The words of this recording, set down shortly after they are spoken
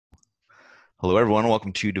Hello, everyone.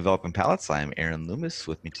 Welcome to Developing Palates. I'm Aaron Loomis.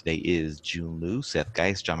 With me today is Jiunn Liu, Seth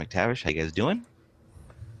Geist, John McTavish. How you guys doing?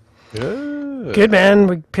 Good Good. man.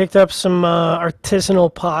 We picked up some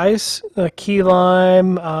artisanal pies: key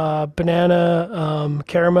lime, banana,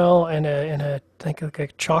 caramel, and a I think like a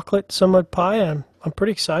chocolate somewhat pie. I'm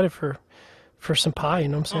pretty excited for some pie. You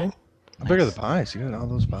know what I'm Oh, saying? How big are the nice. pies? You got all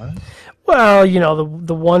those pies? Well,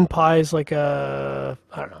 the one pie is like a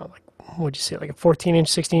I don't know, like what'd you say, like a 14-inch,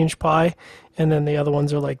 16-inch pie, and then the other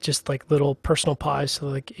ones are like just like little personal pies, so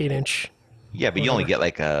like 8-inch, Yeah, but you only whatever. get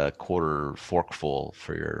like a quarter forkful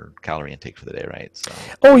for your calorie intake for the day, right? So,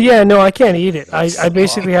 Oh yeah, no, I can't eat it. I That's a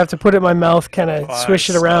basically lot. have to put it in my mouth, kind of Pie, swish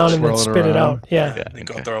it around, and then Swirl it spit it out. around. Yeah, yeah, yeah, then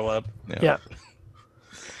go okay. throw up. Yeah, yeah.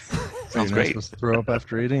 Wait, sounds you're not great. supposed to throw up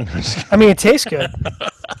after eating? I mean, it tastes good.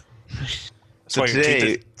 That's So why your teeth is.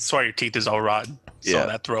 today, That's why your teeth is all rotten. So yeah.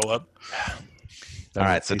 that throw up. All That was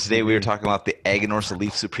right, so today we are ACV. talking about the Aganorsa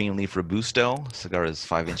Leaf Supreme Leaf Robusto. Cigar is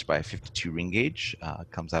 5-inch by 52 ring gauge.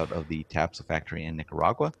 Comes out of the Tabso factory in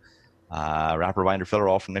Nicaragua. Wrapper, binder, filler,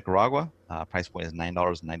 all from Nicaragua. Price point is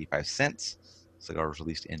 $9.95. Cigar was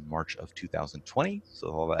released in March of 2020. So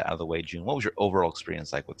all that out of the way, June, what was your overall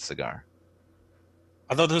experience like with the cigar?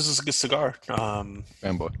 I thought this was a good cigar.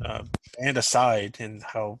 Fanboy. Uh, and aside, and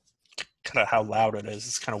how kind of how loud it is,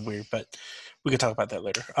 it's kind of weird, but we could talk about that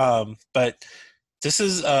later. But this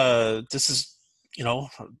is you know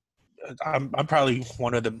I'm probably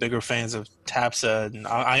one of the bigger fans of Tapsa, and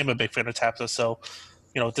I am a big fan of Tapsa. So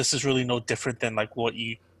this is really no different than like what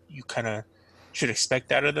you kind of should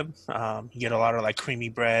expect out of them. You get a lot of like creamy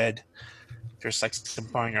bread. There's like some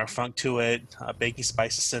barnyard funk to it, baking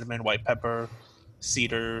spices, cinnamon, white pepper,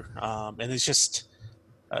 cedar, and it's just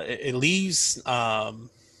it leaves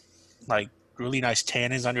like really nice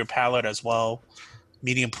tannins on your palate as well.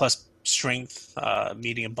 Medium plus strength,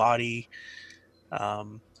 medium body.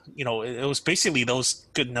 Um, it was basically those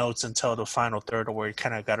good notes until the final third, where it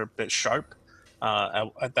kind of got a bit sharp.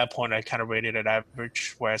 At that point, I kind of rated it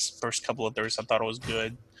average, whereas first couple of thirds I thought it was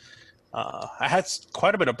good. I had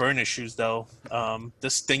quite a bit of burn issues though.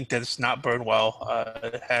 This thing does not burn well.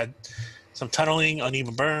 It had some tunneling,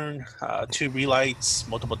 uneven burn, two relights,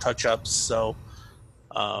 multiple touch-ups. So,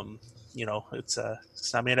 um,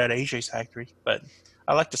 it's not made at AJ's factory, but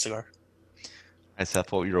I like the cigar. Hi,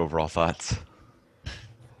 Seth, what were your overall thoughts?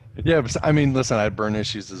 Yeah, but, I mean, listen, I had burn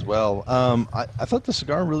issues as well. I thought the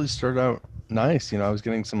cigar really started out nice. I was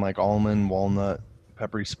getting some like almond, walnut,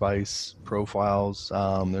 peppery spice profiles.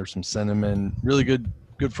 There's some cinnamon. Really good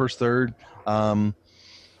first third.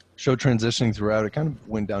 Show transitioning throughout. It kind of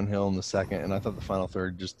went downhill in the second, and I thought the final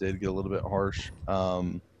third just did get a little bit harsh.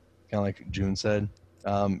 Kind of like June said.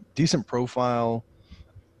 Decent profile.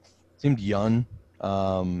 Seemed young,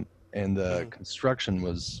 and the Mhm. construction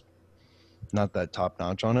was not that top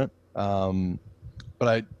notch on it. But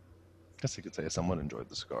I guess I could say I somewhat enjoyed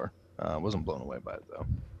the cigar. Wasn't blown away by it though. All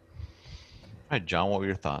right, John, what were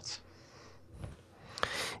your thoughts?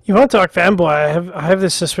 You want to talk fanboy? I have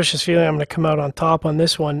this suspicious feeling I'm going to come out on top on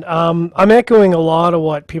this one. I'm echoing a lot of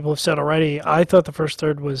what people have said already. I thought the first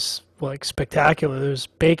third was like spectacular. There's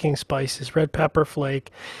baking spices, red pepper flake,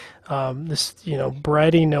 this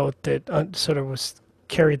bready note that sort of was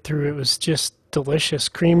carried through. It was just delicious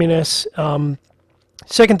creaminess.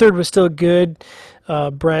 Second third was still good.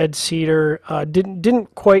 Bread, cedar,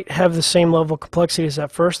 didn't quite have the same level of complexity as that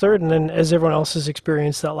first third, and then as everyone else has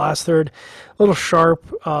experienced, that last third, a little sharp,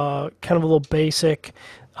 kind of a little basic.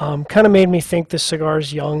 Kind of made me think this cigar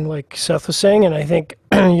is young, like Seth was saying, and I think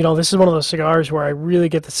this is one of those cigars where I really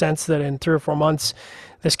get the sense that in 3 or 4 months,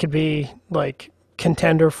 this could be like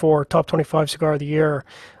contender for top 25 cigar of the year,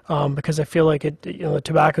 because I feel like the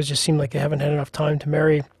tobaccos just seem like they haven't had enough time to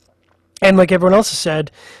marry, and like everyone else has said,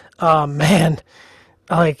 man,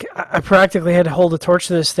 like I practically had to hold a torch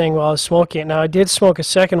to this thing while I was smoking it. Now I did smoke a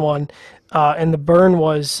second one, and the burn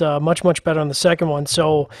was much better on the second one.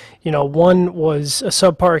 So one was a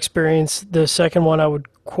subpar experience. The second one I would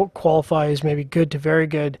qualify as maybe good to very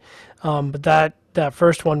good, but that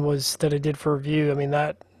first one was that I did for review. I mean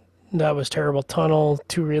that was terrible. Tunnel,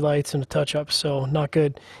 two relights, and a touch up. So not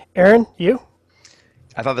good. Aaron, you?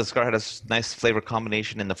 I thought the cigar had a nice flavor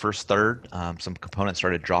combination in the first third. Some components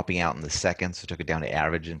started dropping out in the second, so took it down to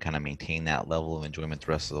average and kind of maintained that level of enjoyment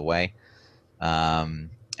the rest of the way.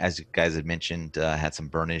 As you guys had mentioned, had some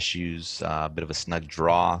burn issues, a bit of a snug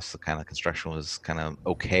draw, so kind of construction was kind of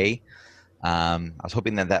okay. I was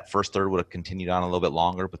hoping that that first third would have continued on a little bit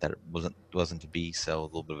longer, but that wasn't to be. So a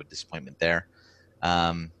little bit of a disappointment there.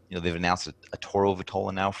 They've announced a Toro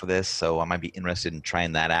Vitola now for this, so I might be interested in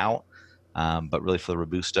trying that out. But really for the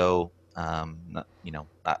Robusto, Not,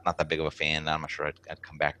 not that big of a fan. I'm not sure I'd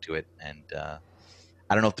come back to it. And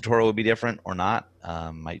I don't know if the Toro will be different or not.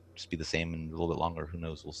 Might just be the same and a little bit longer. Who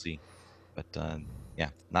knows? We'll see. But yeah,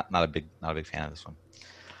 not a big fan of this one.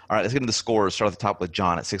 All right, let's get into the scores. Start at the top with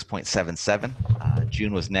John at 6.77.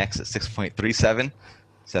 Jiunn was next at 6.37.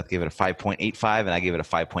 Seth gave it a 5.85, and I gave it a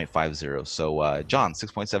 5.50. So John,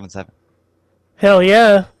 6.77. Hell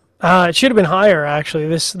yeah. It should have been higher, actually.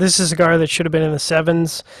 This is a cigar that should have been in the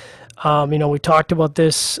sevens. We talked about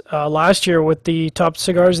this last year with the top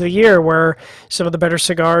cigars of the year, where some of the better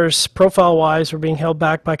cigars, profile-wise, were being held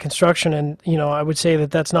back by construction. And, I would say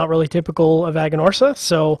that that's not really typical of Aganorsa.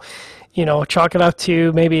 So, chalk it up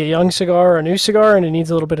to maybe a young cigar or a new cigar, and it needs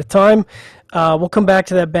a little bit of time. We'll come back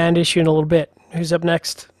to that band issue in a little bit. Who's up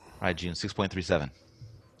next? All right, Jiunn, 6.37.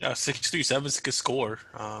 637 is a good score.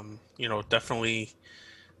 Definitely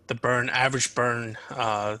the average burn,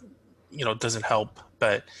 doesn't help.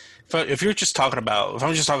 But if I'm just talking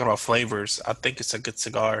about flavors, I think it's a good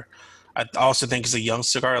cigar. I also think it's a young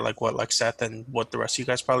cigar, like Seth and what the rest of you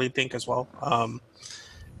guys probably think as well.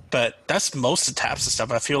 But that's most of Taps and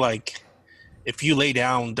stuff. I feel like if you lay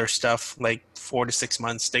down their stuff like 4 to 6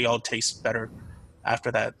 months, they all taste better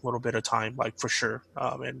after that little bit of time, like for sure.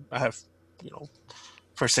 And I have,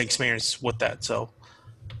 first experience with that. So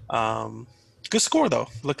good score though.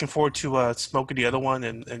 Looking forward to smoking the other one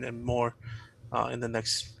and more in the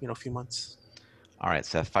next few months. All right,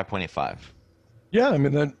 Seth, 5.85. Yeah, I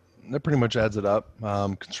mean that pretty much adds it up.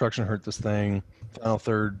 Construction hurt this thing. Final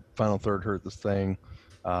third hurt this thing.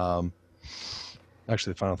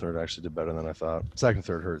 Actually, the final third actually did better than I thought. Second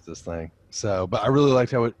third hurt this thing. So, but I really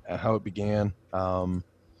liked how it began.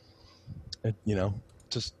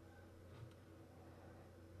 Just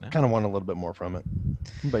kind of want a little bit more from it.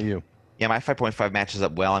 What about you? Yeah, my 5.5 matches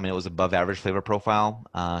up well. I mean, it was above average flavor profile.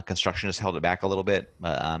 Construction just held it back a little bit,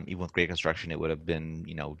 but even with great construction, it would have been,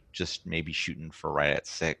 just maybe shooting for right at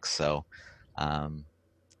 6. So,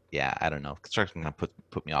 yeah, I don't know. Construction kind of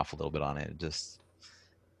put me off a little bit on it. It just,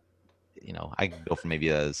 I can go for maybe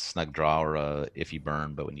a snug draw or a iffy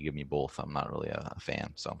burn, but when you give me both, I'm not really a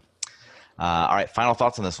fan. So, all right, final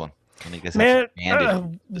thoughts on this one. Man,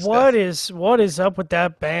 what is up with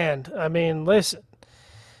that band? I mean, listen.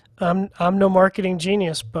 I'm no marketing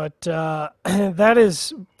genius, but that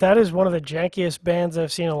is one of the jankiest bands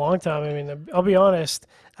I've seen in a long time. I mean, I'll be honest.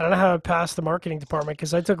 I don't know how I passed the marketing department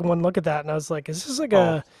because I took one look at that and I was like, "Is this like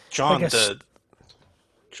a John? Like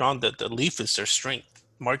The leaf is their strength.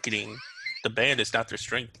 Marketing, the band is not their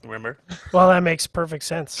strength. Remember? Well, that makes perfect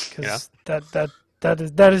sense because that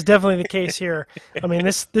is definitely the case here. I mean,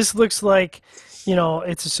 this looks like,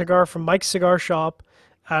 it's a cigar from Mike's Cigar Shop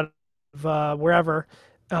out of wherever.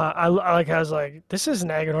 I was like, this isn't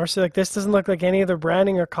Aganorsa. Like, this doesn't look like any other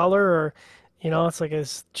branding or color, or, it's like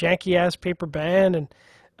this janky ass paper band. And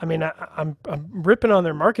I mean, I'm ripping on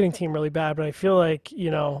their marketing team really bad, but I feel like,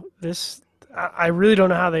 this. I really don't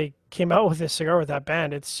know how they came out with this cigar with that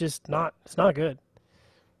band. It's just not. It's not good.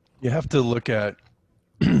 You have to look at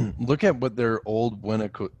what their old Buena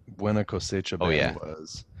Cosecha band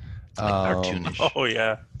was. It's like cartoonish. Oh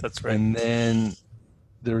yeah, that's right. And then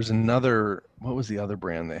there's another. What was the other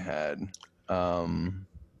brand they had?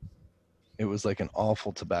 It was like an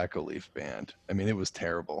awful tobacco leaf band. I mean, it was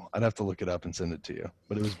terrible. I'd have to look it up and send it to you,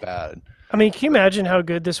 but it was bad. I mean, can you imagine how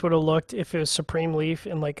good this would have looked if it was Supreme Leaf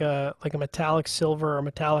in like a metallic silver or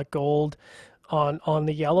metallic gold on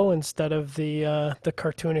the yellow instead of the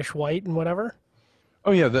cartoonish white and whatever?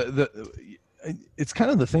 Oh yeah, it's kind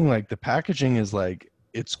of the thing. Like the packaging is like,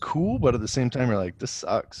 it's cool, but at the same time, you're like, this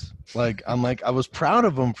sucks. Like I was proud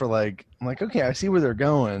of them for I'm like, okay, I see where they're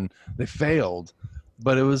going. They failed,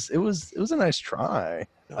 but it was a nice try.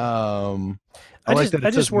 I like that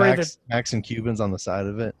it says Max and Cubans on the side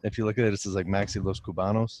of it. If you look at it, it says like Maxi Los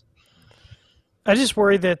Cubanos. I just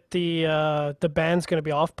worry that the band's going to be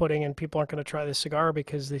off-putting and people aren't going to try this cigar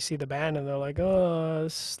because they see the band and they're like, oh,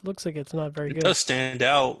 this looks like it's not very good. It does stand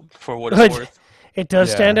out for what it's worth. It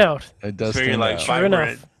does stand out. It does it's very stand out.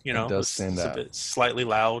 vibrant. It does stand out. A bit slightly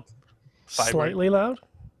loud. Vibrant. Slightly loud?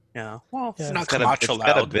 Yeah. Well, yeah. It's not it's loud.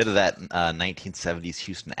 got a bit of that 1970s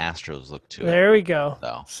Houston Astros look to it. There we go.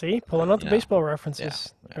 So, see, pulling out the baseball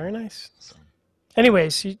references. Yeah. Very nice. So.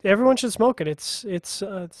 Anyways, everyone should smoke it. It's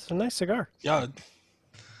a nice cigar. Yeah.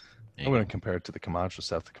 I wouldn't compare it to the Camacho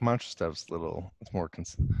stuff. The Camacho stuff's it's more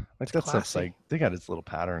that stuff's like they got its little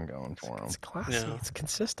pattern going for them. It's classy. Yeah. It's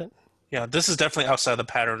consistent. Yeah, this is definitely outside the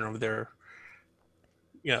pattern of their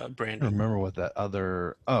branding. I remember what that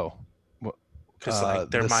other because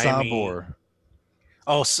they're the Miami. Sabor.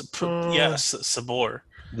 Oh, yes, Sabor.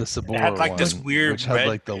 The It Sabor had like one, this weird which had red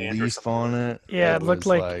like the band or leaf something. on it. Yeah, it looked was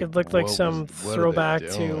like some what are they throwback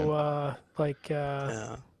doing? to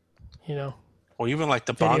Yeah. you know, Or even like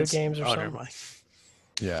the video bonds. games or Oh, never something. mind.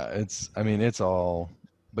 Yeah, I mean, it's all.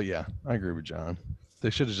 But yeah, I agree with John. They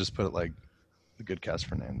should have just put like the Good Cast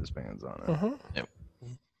Fernandez bands on it. Mm-hmm. Yep.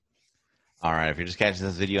 All right. If you're just catching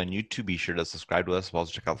this video on YouTube, be sure to subscribe to us. As well as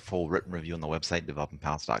check out the full written review on the website,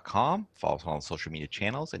 developingpalates.com. Follow us on all social media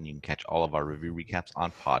channels, and you can catch all of our review recaps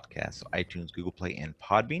on podcasts, so iTunes, Google Play, and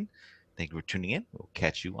Podbean. Thank you for tuning in. We'll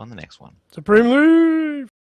catch you on the next one. Supreme League!